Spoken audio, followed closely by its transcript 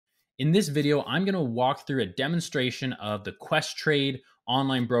In this video, I'm going to walk through a demonstration of the Questrade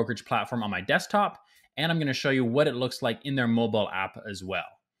online brokerage platform on my desktop, and I'm going to show you what it looks like in their mobile app as well.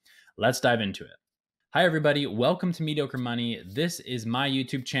 Let's dive into it. Hi, everybody. Welcome to Mediocre Money. This is my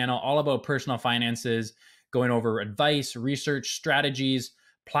YouTube channel all about personal finances, going over advice, research, strategies,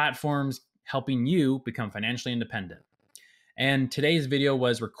 platforms, helping you become financially independent. And today's video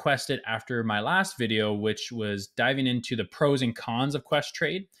was requested after my last video, which was diving into the pros and cons of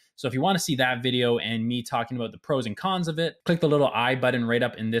Questrade. So if you want to see that video and me talking about the pros and cons of it, click the little I button right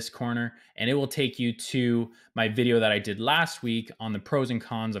up in this corner, and it will take you to my video that I did last week on the pros and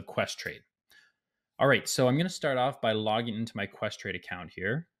cons of Questrade. All right, so I'm going to start off by logging into my Questrade account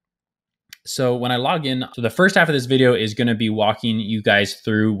here. So when I log in, so the first half of this video is going to be walking you guys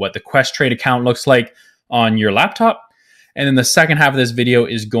through what the Questrade account looks like on your laptop. And then the second half of this video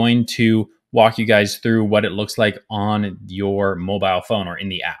is going to walk you guys through what it looks like on your mobile phone or in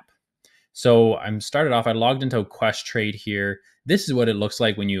the app. So I'm started off, I logged into Questrade here. This is what it looks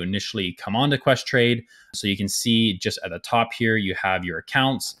like when you initially come onto Questrade. So you can see just at the top here, you have your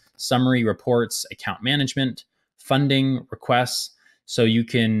accounts, summary, reports, account management, funding, requests. So you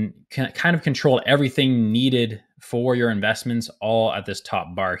can kind of control everything needed for your investments all at this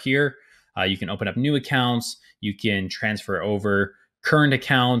top bar here. You can open up new accounts. You can transfer over current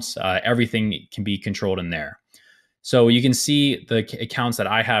accounts. Everything can be controlled in there. So you can see the accounts that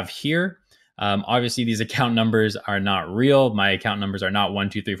I have here. Obviously, these account numbers are not real. My account numbers are not 1,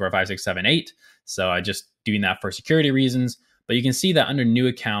 2, 3, 4, 5, 6, 7, 8. So I'm just doing that for security reasons. But you can see that under new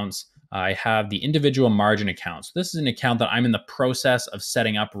accounts, I have the individual margin account. So this is an account that I'm in the process of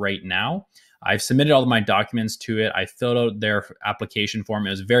setting up right now. I've submitted all of my documents to it. I filled out their application form.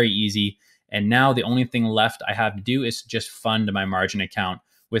 It was very easy. And now the only thing left I have to do is just fund my margin account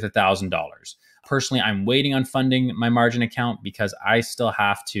with $1,000. Personally, I'm waiting on funding my margin account because I still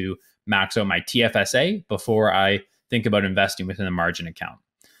have to max out my TFSA before I think about investing within the margin account.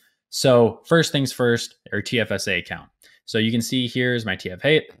 So first things first, or TFSA account. So you can see here's my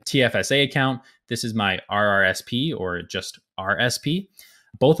TFSA account. This is my RRSP or just RSP.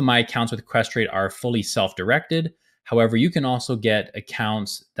 Both of my accounts with Questrade are fully self-directed. However, you can also get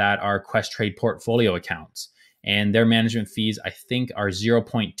accounts that are Questrade portfolio accounts, and their management fees, I think, are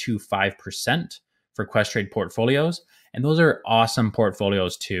 0.25% for Questrade portfolios. And those are awesome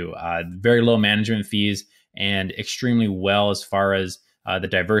portfolios too. Very low management fees and extremely well as far as the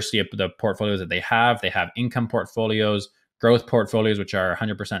diversity of the portfolios that they have. They have income portfolios, growth portfolios, which are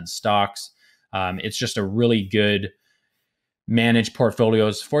 100% stocks. It's just a really good manage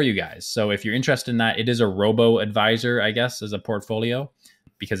portfolios for you guys. So if you're interested in that, it is a robo advisor, I guess, as a portfolio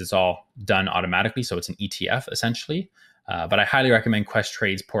because it's all done automatically. So it's an ETF essentially. But I highly recommend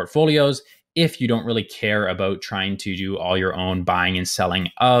Questrade's portfolios if you don't really care about trying to do all your own buying and selling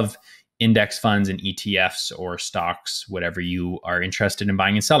of index funds and ETFs or stocks, whatever you are interested in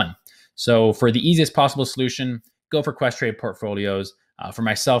buying and selling. So for the easiest possible solution, go for Questrade portfolios. For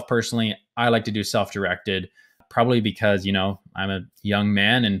myself personally, I like to do self-directed. Probably because, you know, I'm a young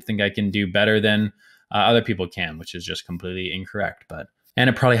man and think I can do better than other people can, which is just completely incorrect. And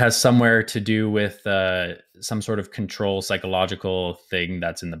it probably has somewhere to do with some sort of control psychological thing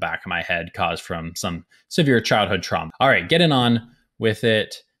that's in the back of my head caused from some severe childhood trauma. All right, getting on with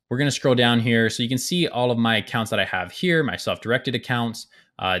it. We're going to scroll down here so you can see all of my accounts that I have here, my self-directed accounts.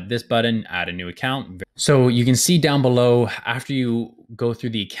 This button, add a new account. So you can see down below, after you go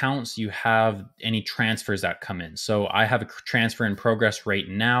through the accounts, you have any transfers that come in. So I have a transfer in progress right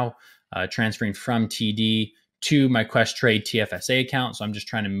now, transferring from TD to my Questrade TFSA account. So I'm just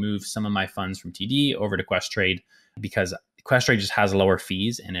trying to move some of my funds from TD over to Questrade because Questrade just has lower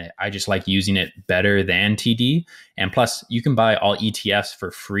fees and I just like using it better than TD. And plus you can buy all ETFs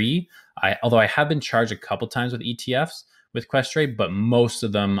for free. Although I have been charged a couple times with ETFs, with Questrade, but most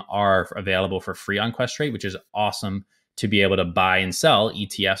of them are available for free on Questrade, which is awesome to be able to buy and sell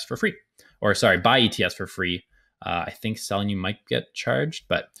ETFs for free. Or sorry, buy ETFs for free. I think selling you might get charged,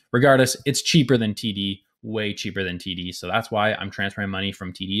 but regardless, it's cheaper than TD, way cheaper than TD. So that's why I'm transferring money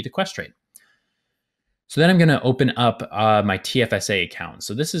from TD to Questrade. So then I'm going to open up my TFSA account.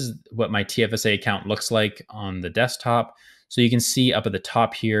 So this is what my TFSA account looks like on the desktop. So you can see up at the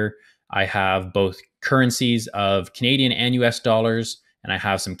top here, I have both currencies of Canadian and US dollars, and I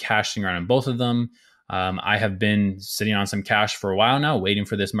have some cash sitting around in both of them. I have been sitting on some cash for a while now, waiting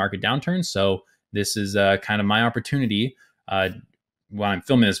for this market downturn. So this is kind of my opportunity. While I'm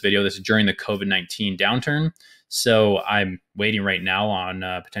filming this video, this is during the COVID-19 downturn. So I'm waiting right now on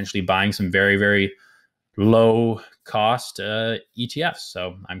potentially buying some very, very low cost ETFs.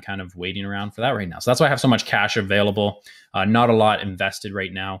 So I'm kind of waiting around for that right now. So that's why I have so much cash available. Not a lot invested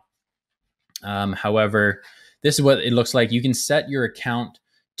right now. However, this is what it looks like. You can set your account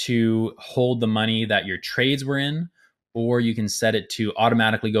to hold the money that your trades were in, or you can set it to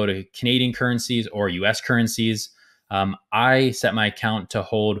automatically go to Canadian currencies or US currencies. I set my account to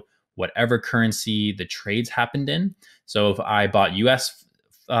hold whatever currency the trades happened in. So if I bought US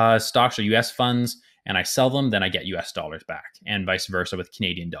stocks or US funds and I sell them, then I get US dollars back, and vice versa with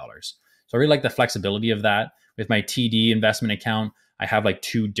Canadian dollars. So I really like the flexibility of that. With my TD investment account, I have like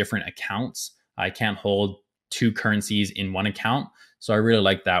 2 different accounts. I can't hold 2 currencies in one account. So I really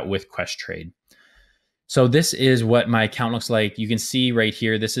like that with Questrade. So this is what my account looks like. You can see right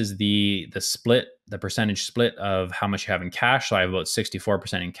here, this is the split, the percentage split of how much you have in cash. So I have about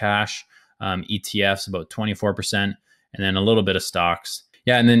 64% in cash, ETFs about 24%, and then a little bit of stocks.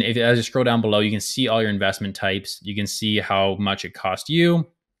 Yeah, and then as you scroll down below, you can see all your investment types. You can see how much it cost you,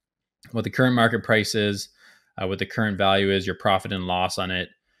 what the current market price is, what the current value is, your profit and loss on it,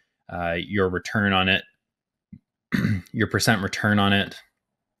 your return on it, your percent return on it,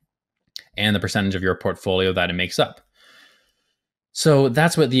 and the percentage of your portfolio that it makes up. So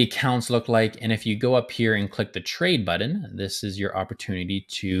that's what the accounts look like. And if you go up here and click the trade button, this is your opportunity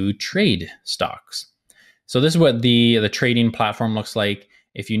to trade stocks. So this is what the trading platform looks like.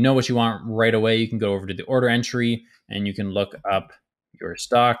 If you know what you want right away, you can go over to the order entry and you can look up your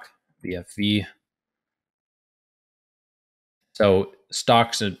stock, VFV. So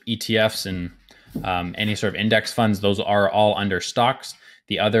stocks and ETFs and any sort of index funds, those are all under stocks.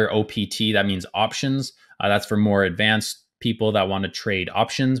 The other OPT, that means options. That's for more advanced people that want to trade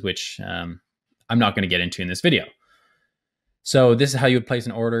options, which I'm not going to get into in this video. So this is how you would place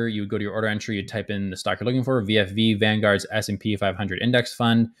an order. You would go to your order entry, you type in the stock you're looking for, VFV, Vanguard's S&P 500 index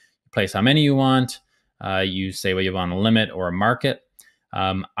fund. You place how many you want. You say what you want, a limit or a market.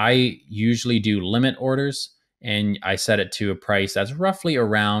 I usually do limit orders, and I set it to a price that's roughly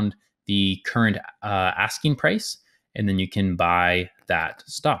around the current asking price, and then you can buy that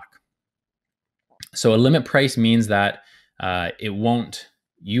stock. So a limit price means that you won't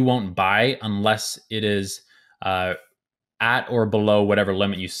buy unless it is at or below whatever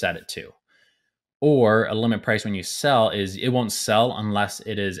limit you set it to. Or a limit price when you sell is it won't sell unless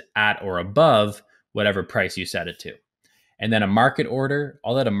it is at or above whatever price you set it to. And then a market order,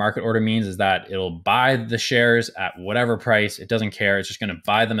 all that a market order means is that it'll buy the shares at whatever price. It doesn't care. It's just going to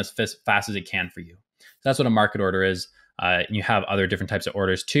buy them as fast as it can for you. So that's what a market order is. You have other different types of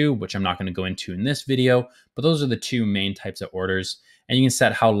orders too, which I'm not going to go into in this video, but those are the 2 main types of orders. And you can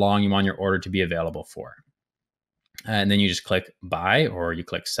set how long you want your order to be available for. And then you just click buy or you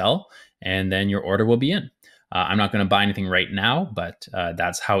click sell, and then your order will be in. I'm not going to buy anything right now, but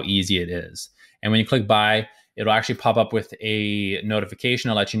that's how easy it is. And when you click buy, it'll actually pop up with a notification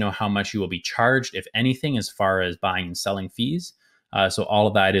to let you know how much you will be charged, if anything, as far as buying and selling fees. So all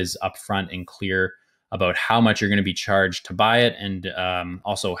of that is upfront and clear about how much you're going to be charged to buy it, and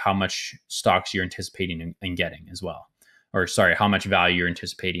also how much stocks you're anticipating in getting as well. Or sorry, how much value you're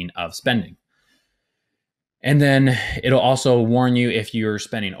anticipating of spending. And then it'll also warn you if you're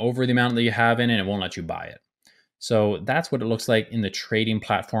spending over the amount that you have in, and it won't let you buy it. So that's what it looks like in the trading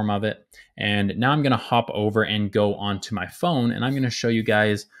platform of it. And now I'm going to hop over and go onto my phone, and I'm going to show you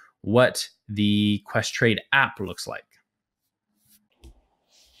guys what the Questrade app looks like.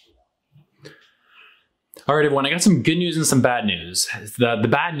 All right, everyone, I got some good news and some bad news. The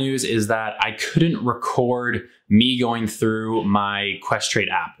bad news is that I couldn't record me going through my Questrade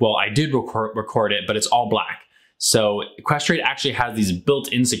app. Well, I did record it, but it's all black. So Questrade actually has these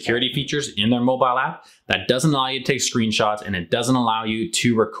built-in security features in their mobile app that doesn't allow you to take screenshots, and it doesn't allow you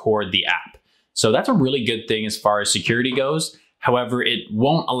to record the app. So that's a really good thing as far as security goes. However, it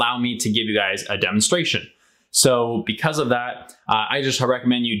won't allow me to give you guys a demonstration. So because of that, I just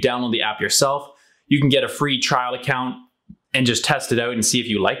recommend you download the app yourself. You can get a free trial account and just test it out and see if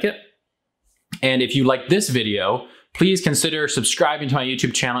you like it. And if you like this video, please consider subscribing to my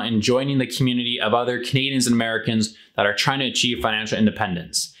YouTube channel and joining the community of other Canadians and Americans that are trying to achieve financial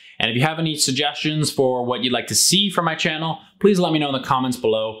independence. And if you have any suggestions for what you'd like to see from my channel, please let me know in the comments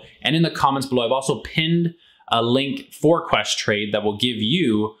below. And in the comments below, I've also pinned a link for Questrade that will give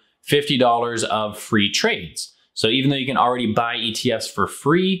you $50 of free trades. So even though you can already buy ETFs for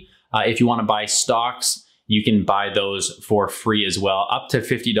free, if you want to buy stocks, you can buy those for free as well, up to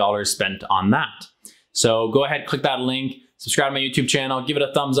 $50 spent on that. So go ahead, click that link, subscribe to my YouTube channel, give it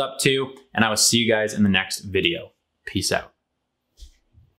a thumbs up too, and I will see you guys in the next video. Peace out.